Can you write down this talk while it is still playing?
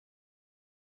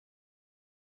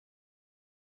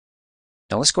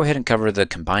Now let's go ahead and cover the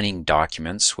combining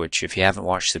documents, which if you haven't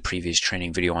watched the previous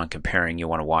training video on comparing, you'll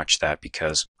want to watch that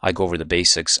because I go over the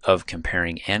basics of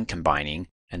comparing and combining,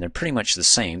 and they're pretty much the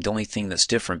same. The only thing that's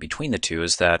different between the two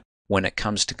is that when it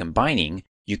comes to combining,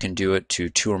 you can do it to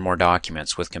 2 or more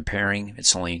documents. With comparing,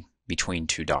 it's only between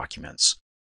 2 documents.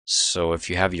 So if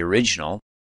you have the original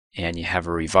and you have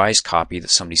a revised copy that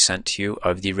somebody sent to you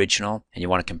of the original and you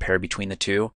want to compare between the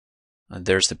two,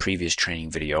 there's the previous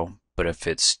training video. But if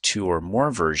it's 2 or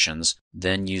more versions,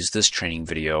 then use this training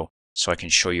video so I can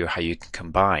show you how you can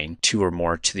combine 2 or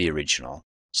more to the original.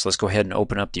 So let's go ahead and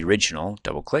open up the original,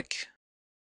 double click,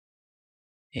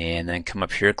 and then come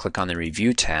up here, click on the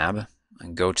Review tab,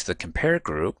 and go to the Compare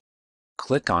group,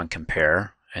 click on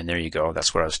Compare, and there you go,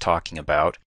 that's what I was talking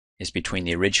about, is between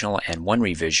the original and 1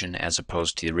 revision as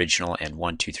opposed to the original and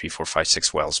 1, 2, 3, 4, 5,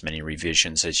 6, well, as many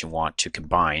revisions as you want to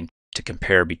combine to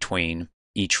compare between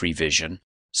each revision.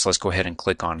 So let's go ahead and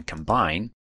click on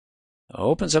Combine. It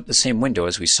opens up the same window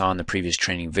as we saw in the previous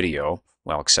training video,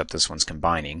 well, except this one's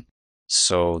combining.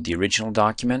 So the original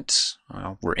document,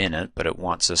 well, we're in it, but it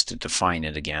wants us to define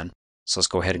it again. So let's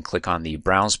go ahead and click on the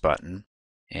Browse button,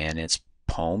 and it's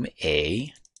Poem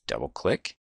A, double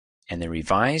click, and the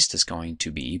revised is going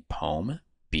to be Poem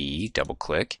B, double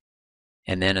click.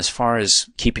 And then as far as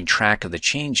keeping track of the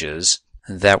changes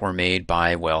that were made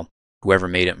by, well, whoever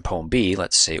made it in Poem B,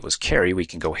 let's say it was Carrie, we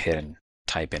can go ahead and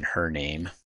type in her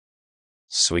name.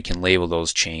 So we can label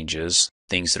those changes,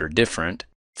 things that are different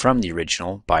from the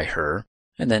original, by her.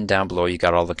 And then down below you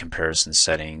got all the comparison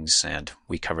settings, and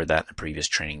we covered that in the previous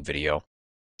training video.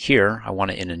 Here I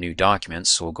want to in a new document,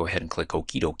 so we'll go ahead and click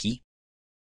Okie dokie.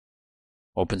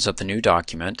 Opens up the new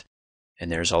document,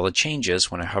 and there's all the changes.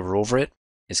 When I hover over it,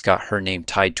 it's got her name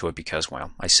tied to it because,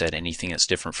 well, I said anything that's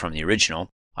different from the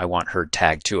original, I want her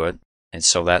tagged to it. And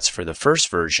so that's for the first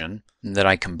version that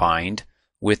I combined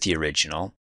with the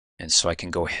original. And so I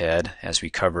can go ahead, as we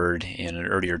covered in an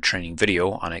earlier training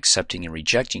video on accepting and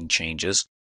rejecting changes,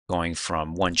 going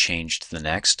from one change to the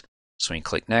next. So when you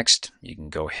click Next, you can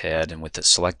go ahead and with it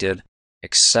selected,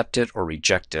 accept it or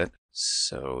reject it.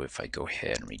 So if I go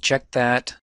ahead and reject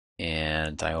that,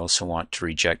 and I also want to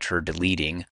reject her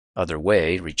deleting other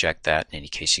way, reject that. In any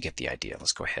case, you get the idea.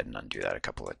 Let's go ahead and undo that a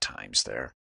couple of times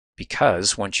there.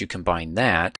 Because once you combine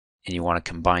that, and you want to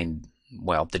combine,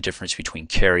 well, the difference between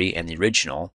Carrie and the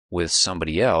original with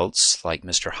somebody else, like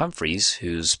Mr. Humphreys,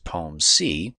 who's Poem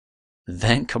C,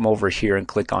 then come over here and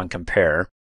click on Compare,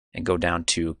 and go down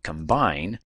to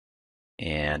Combine.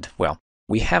 And, well,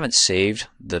 we haven't saved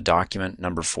the document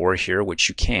number 4 here, which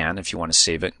you can if you want to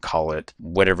save it and call it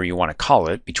whatever you want to call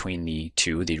it between the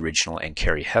two, the original and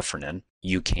Carrie Heffernan.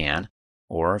 You can.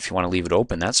 Or if you want to leave it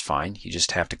open, that's fine. You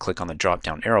just have to click on the drop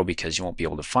down arrow because you won't be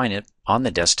able to find it on the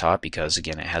desktop because,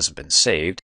 again, it hasn't been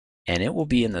saved. And it will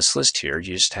be in this list here.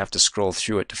 You just have to scroll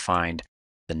through it to find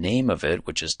the name of it,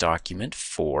 which is Document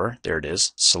 4. There it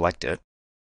is. Select it.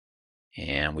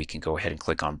 And we can go ahead and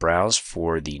click on Browse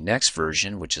for the next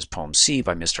version, which is Poem C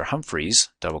by Mr. Humphreys.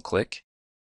 Double click.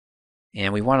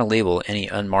 And we want to label any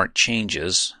unmarked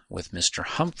changes with Mr.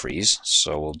 Humphreys.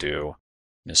 So we'll do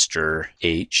Mr.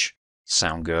 H.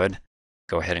 Sound good?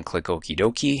 Go ahead and click Okie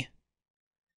dokie,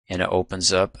 and it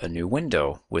opens up a new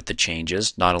window with the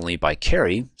changes, not only by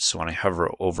Carrie, so when I hover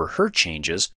over her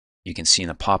changes, you can see in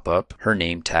the pop-up her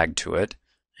name tagged to it.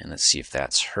 And let's see if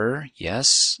that's her.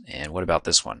 Yes. And what about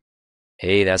this one?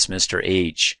 Hey, that's Mr.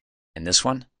 H. And this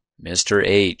one? Mr.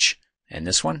 H. And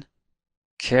this one?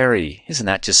 Carrie. Isn't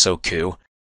that just so cool?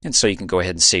 And so you can go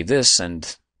ahead and save this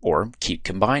or keep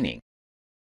combining.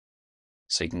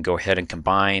 So you can go ahead and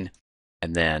combine,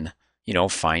 and then,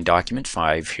 find document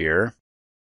 5 here.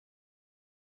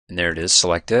 And there it is,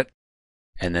 select it.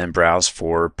 And then browse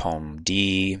for Poem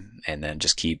D, and then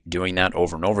just keep doing that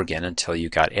over and over again until you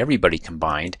got everybody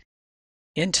combined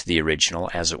into the original,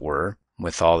 as it were,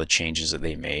 with all the changes that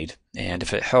they made. And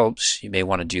if it helps, you may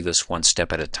want to do this one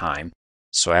step at a time.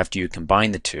 So after you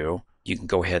combine the two, you can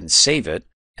go ahead and save it.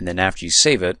 And then after you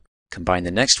save it, combine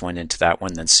the next one into that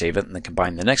one, then save it, and then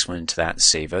combine the next one into that and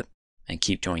save it. And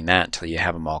keep doing that until you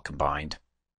have them all combined.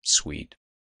 Sweet.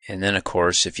 And then, of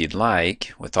course, if you'd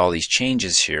like, with all these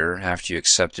changes here, after you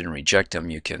accept and reject them,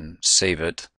 you can save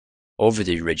it over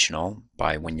the original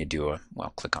by when you do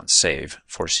click on Save.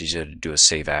 Forces you to do a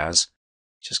Save As.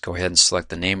 Just go ahead and select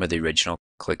the name of the original,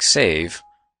 click Save.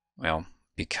 Well,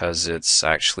 because it's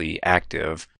actually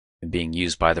active and being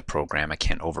used by the program, I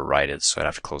can't overwrite it, so I'd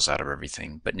have to close out of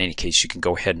everything. But in any case, you can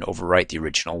go ahead and overwrite the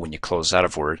original when you close out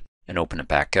of Word and open it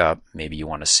back up. Maybe you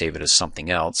want to save it as something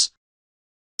else.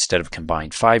 Instead of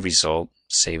combined 5 result,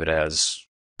 save it as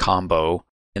combo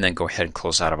and then go ahead and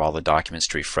close out of all the documents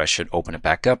to refresh it, open it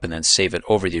back up, and then save it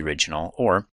over the original.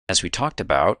 Or, as we talked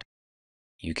about,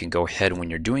 you can go ahead when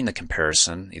you're doing the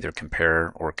comparison, either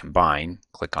compare or combine,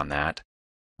 click on that.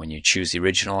 When you choose the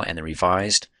original and the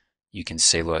revised, you can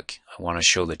say, look, I want to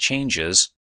show the changes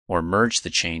or merge the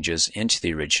changes into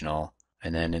the original,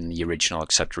 and then in the original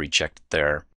accept or reject it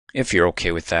there, if you're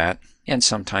okay with that. And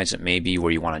sometimes it may be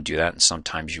where you want to do that, and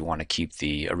sometimes you want to keep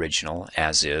the original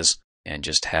as is and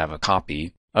just have a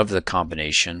copy of the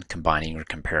combination, combining or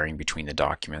comparing between the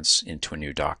documents into a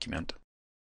new document.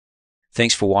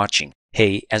 Thanks for watching.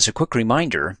 Hey, as a quick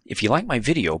reminder, if you like my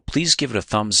video, please give it a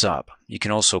thumbs up. You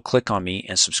can also click on me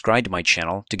and subscribe to my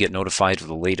channel to get notified of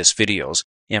the latest videos.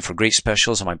 And for great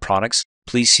specials on my products,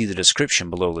 please see the description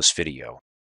below this video.